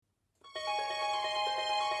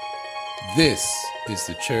This is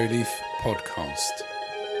the Cherryleaf Podcast.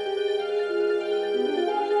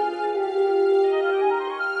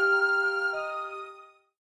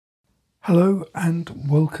 Hello and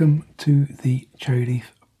welcome to the Cherryleaf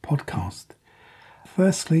Podcast.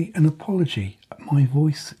 Firstly, an apology. My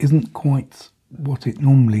voice isn't quite what it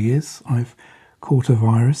normally is. I've caught a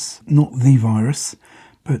virus, not the virus,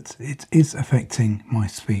 but it is affecting my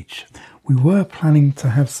speech. We were planning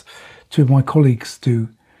to have two of my colleagues do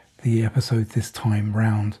the episode this time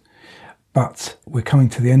round, but we're coming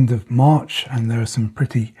to the end of March and there are some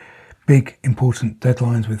pretty big important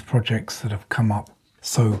deadlines with projects that have come up,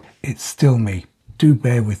 so it's still me. Do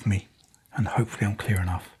bear with me and hopefully I'm clear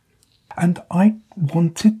enough. And I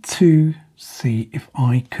wanted to see if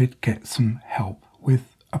I could get some help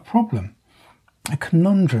with a problem, a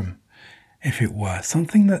conundrum if it were,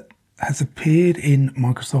 something that has appeared in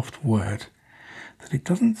Microsoft Word that it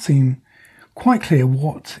doesn't seem quite clear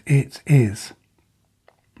what it is.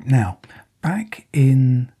 Now, back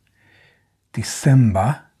in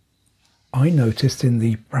December, I noticed in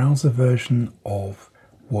the browser version of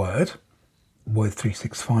Word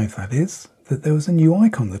 365 that is, that there was a new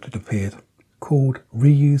icon that had appeared called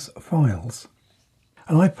Reuse Files.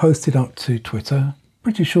 And I posted up to Twitter,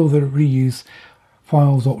 pretty sure that a Reuse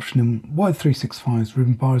Files option in Word 365's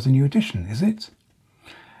ribbon bar is a new addition, is it?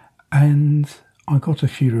 And I got a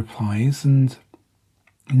few replies and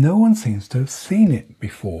no one seems to have seen it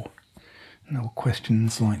before. There were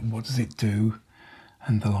questions like, what does it do?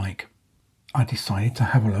 And the like. I decided to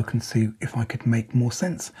have a look and see if I could make more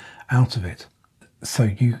sense out of it. So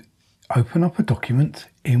you open up a document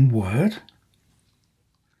in Word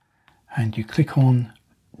and you click on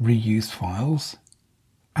Reuse Files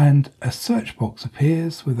and a search box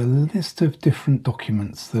appears with a list of different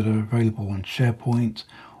documents that are available on SharePoint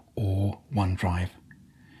or OneDrive.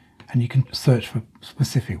 And you can search for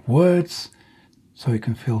specific words so it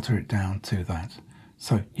can filter it down to that.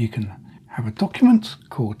 So you can have a document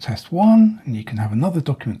called Test 1 and you can have another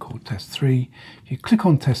document called Test 3. If you click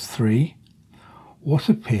on Test 3, what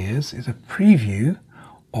appears is a preview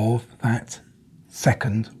of that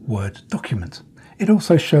second Word document. It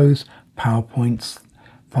also shows PowerPoint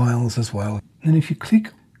files as well. And if you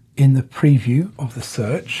click in the preview of the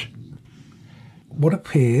search, what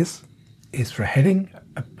appears is for a heading,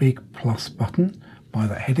 a big plus button by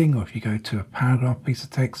that heading, or if you go to a paragraph piece of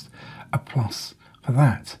text, a plus for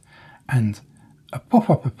that. And a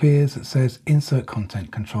pop-up appears that says Insert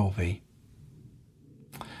Content, Control V.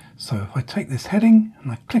 So if I take this heading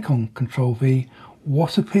and I click on Control V,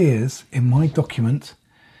 what appears in my document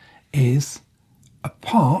is a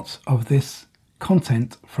part of this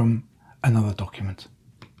content from another document.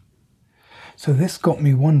 So this got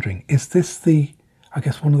me wondering, is this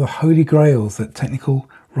one of the holy grails that technical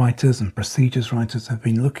writers and procedures writers have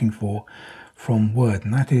been looking for from Word,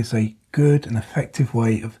 and that is a good and effective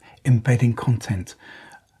way of embedding content,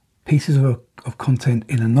 pieces of content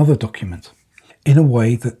in another document, in a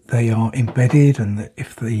way that they are embedded, and that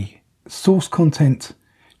if the source content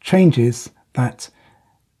changes, that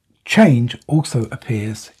change also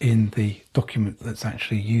appears in the document that's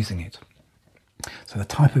actually using it. So the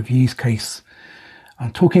type of use case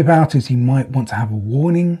I'm talking about is you might want to have a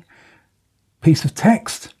warning piece of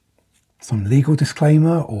text, some legal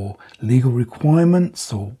disclaimer or legal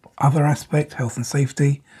requirements or other aspect, health and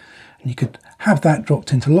safety, and you could have that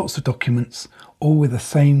dropped into lots of documents, all with the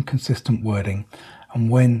same consistent wording. And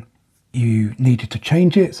when you needed to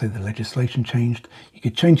change it, so the legislation changed, you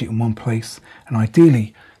could change it in one place, and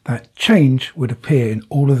ideally that change would appear in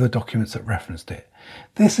all of the documents that referenced it.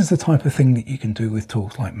 This is the type of thing that you can do with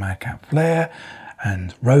tools like Madcap Flare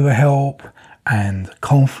and RoboHelp and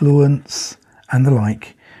Confluence and the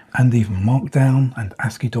like, and even Markdown and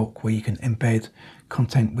AsciiDoc, where you can embed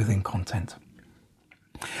content within content.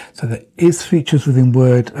 So there is features within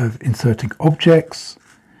Word of inserting objects,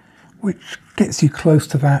 which gets you close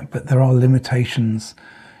to that, but there are limitations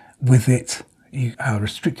with it. You are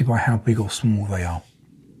restricted by how big or small they are.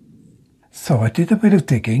 So I did a bit of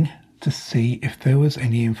digging to see if there was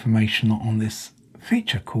any information on this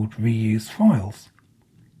feature called Reuse Files.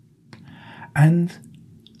 And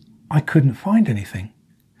I couldn't find anything.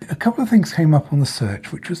 A couple of things came up on the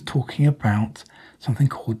search which was talking about something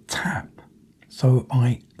called TAP. So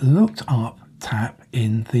I looked up TAP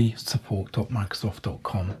in the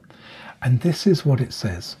support.microsoft.com, and this is what it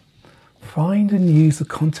says. Find and use the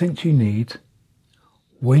content you need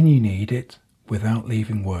when you need it without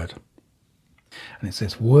leaving Word. And it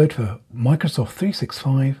says Word for Microsoft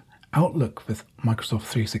 365, Outlook with Microsoft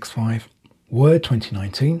 365, Word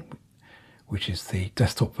 2019, which is the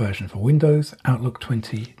desktop version for Windows, Outlook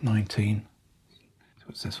 2019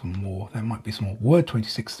 It says for more. There might be some more. Word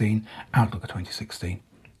 2016, Outlook 2016.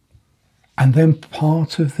 And then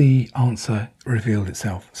part of the answer revealed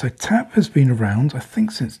itself. So TAP has been around, I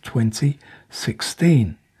think, since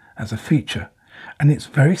 2016 as a feature. And it's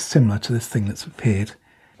very similar to this thing that's appeared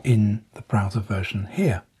in the browser version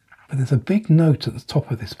here. But there's a big note at the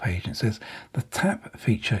top of this page. It says the TAP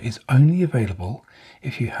feature is only available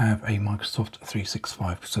if you have a Microsoft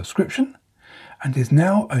 365 subscription and is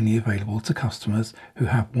now only available to customers who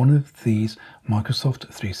have one of these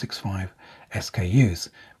Microsoft 365 SKUs,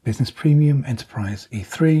 Business Premium, Enterprise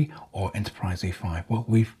E3 or Enterprise E5. Well,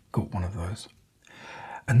 we've got one of those.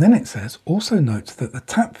 And then it says, also note that the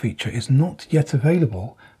TAP feature is not yet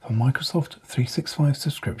available for Microsoft 365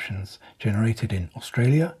 subscriptions generated in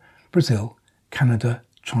Australia, Brazil, Canada,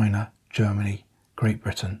 China, Germany, Great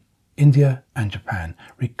Britain, India and Japan,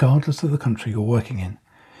 regardless of the country you're working in.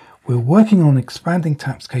 We're working on expanding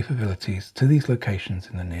TAP's capabilities to these locations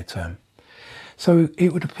in the near term. So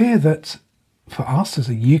it would appear that for us as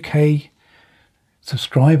a UK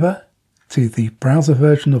subscriber to the browser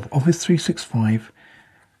version of Office 365,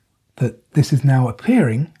 that this is now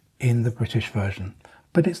appearing in the British version.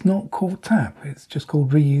 But it's not called TAP, it's just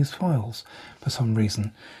called Reuse Files for some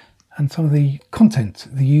reason. And some of the content,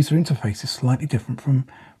 the user interface is slightly different from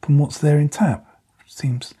what's there in TAP. Which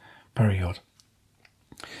seems very odd.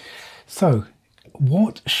 So,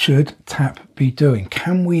 what should TAP be doing?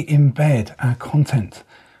 Can we embed our content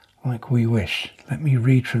like we wish? Let me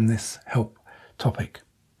read from this help topic.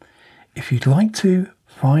 If you'd like to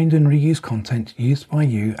find and reuse content used by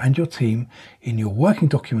you and your team in your working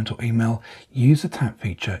document or email, use the TAP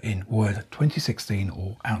feature in Word 2016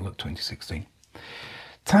 or Outlook 2016.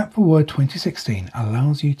 TAP for Word 2016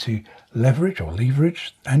 allows you to leverage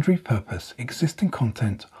and repurpose existing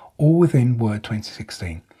content all within Word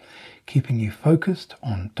 2016, keeping you focused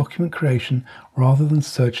on document creation rather than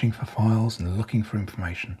searching for files and looking for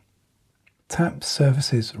information. TAP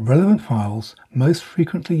services relevant files most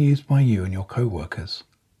frequently used by you and your co-workers.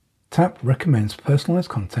 TAP recommends personalized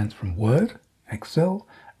content from Word, Excel,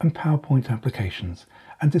 and PowerPoint applications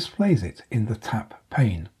and displays it in the TAP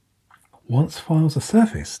pane. Once files are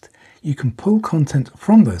surfaced, you can pull content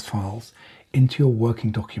from those files into your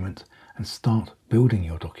working document and start building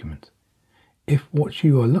your document. If what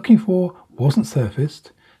you are looking for wasn't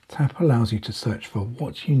surfaced, TAP allows you to search for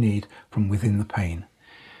what you need from within the pane.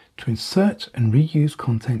 To insert and reuse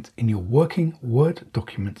content in your working Word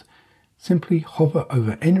document, simply hover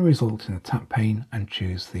over any result in the TAP pane and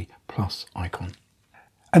choose the plus icon.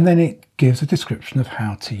 And then it gives a description of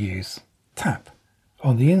how to use TAP.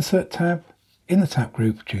 On the Insert tab, in the TAP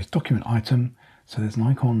group, choose Document Item. So there's an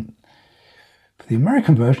icon for the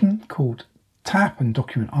American version called TAP and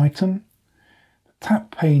Document Item. The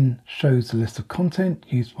TAP pane shows the list of content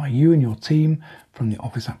used by you and your team from the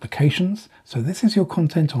Office applications. So this is your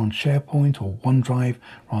content on SharePoint or OneDrive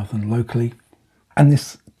rather than locally. And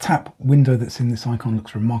this TAP window that's in this icon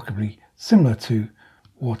looks remarkably similar to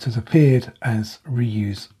what has appeared as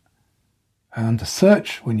Reuse. And under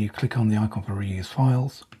Search, when you click on the icon for Reuse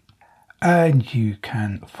Files, and you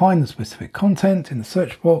can find the specific content in the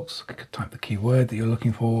search box, type the keyword that you're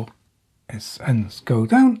looking for, and scroll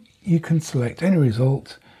down, you can select any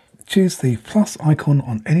result, choose the plus icon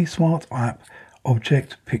on any smart app,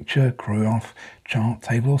 object, picture, graph, chart,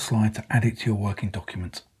 table or slide to add it to your working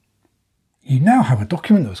document. You now have a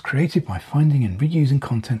document that was created by finding and reusing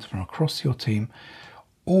content from across your team,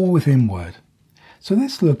 all within Word. So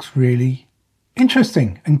this looks really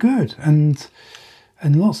interesting and good and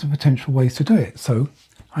lots of potential ways to do it. So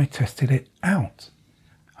I tested it out.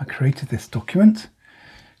 I created this document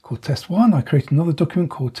called Test 1. I created another document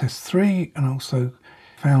called Test 3 and I also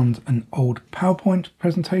found an old PowerPoint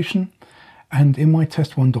presentation. And in my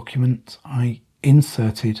Test 1 document, I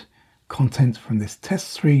inserted content from this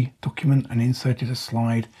Test 3 document and inserted a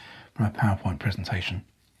slide from a PowerPoint presentation.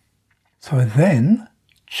 So I then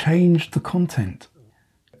changed the content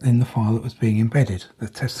in the file that was being embedded, the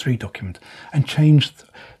Test 3 document, and changed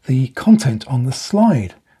the content on the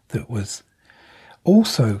slide that was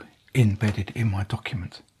also embedded in my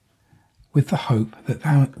document, with the hope that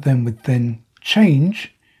then would then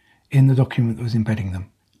change in the document that was embedding them.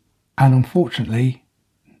 And unfortunately,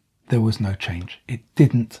 there was no change. It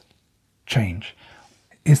didn't change.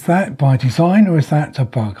 Is that by design or is that a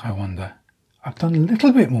bug, I wonder? I've done a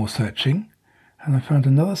little bit more searching and I found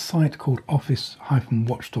another site called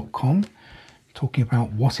office-watch.com talking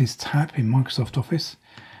about what is TAP in Microsoft Office,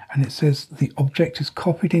 and it says the object is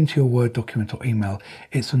copied into your Word document or email.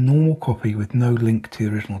 It's a normal copy with no link to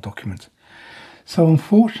the original document. So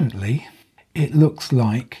unfortunately, it looks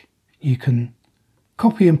like you can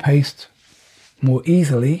copy and paste more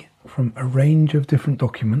easily from a range of different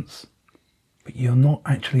documents, but you're not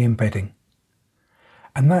actually embedding.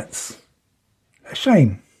 And that's a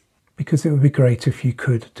shame, because it would be great if you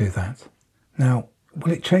could do that. Now,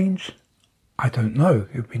 will it change? I don't know.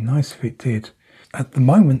 It would be nice if it did. At the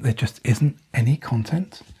moment, there just isn't any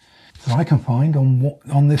content that I can find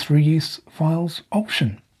on this reuse files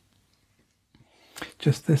option.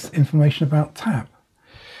 Just this information about TAP.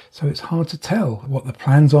 So it's hard to tell what the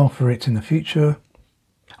plans are for it in the future,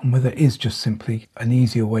 and whether it is just simply an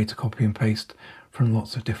easier way to copy and paste from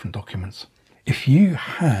lots of different documents. If you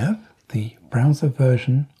have the browser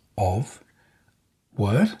version of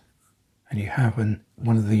Word, and you have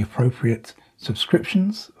one of the appropriate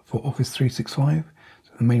subscriptions for Office 365,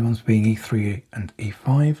 so the main ones being E3 and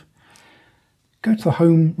E5, go to the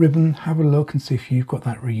Home ribbon, have a look and see if you've got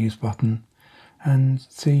that reuse button, and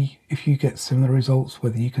see if you get similar results,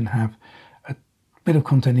 whether you can have a bit of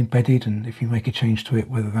content embedded, and if you make a change to it,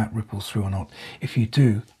 whether that ripples through or not. If you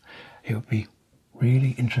do, it would be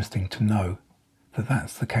really interesting to know that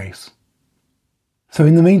that's the case. So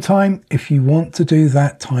in the meantime, if you want to do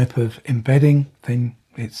that type of embedding, then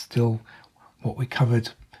it's still what we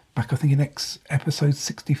covered back, I think, in episode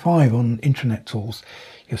 65 on intranet tools.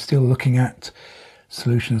 You're still looking at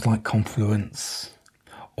solutions like Confluence,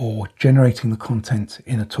 or generating the content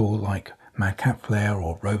in a tool like Madcap Flare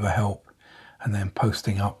or RoboHelp, and then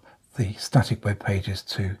posting up the static web pages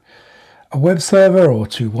to a web server or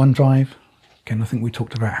to OneDrive. Again, I think we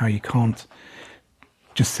talked about how you can't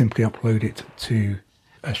just simply upload it to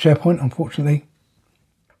a SharePoint, unfortunately.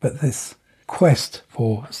 But this quest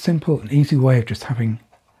for a simple and easy way of just having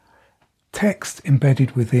text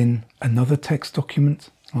embedded within another text document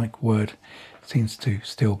like Word seems to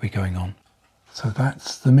still be going on. So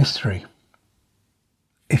that's the mystery.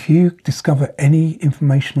 If you discover any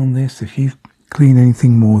information on this, if you glean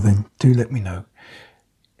anything more, then do let me know.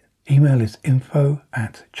 Email is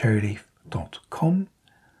info@cherryleaf.com,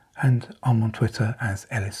 and I'm on Twitter as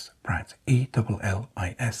Ellis Pratt,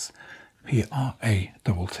 ELLIS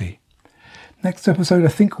PRATT. Next episode, I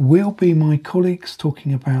think, will be my colleagues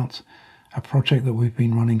talking about a project that we've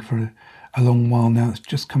been running for a long while now. It's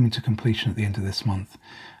just coming to completion at the end of this month.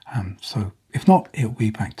 So if not, it'll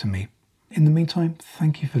be back to me. In the meantime,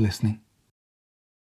 thank you for listening.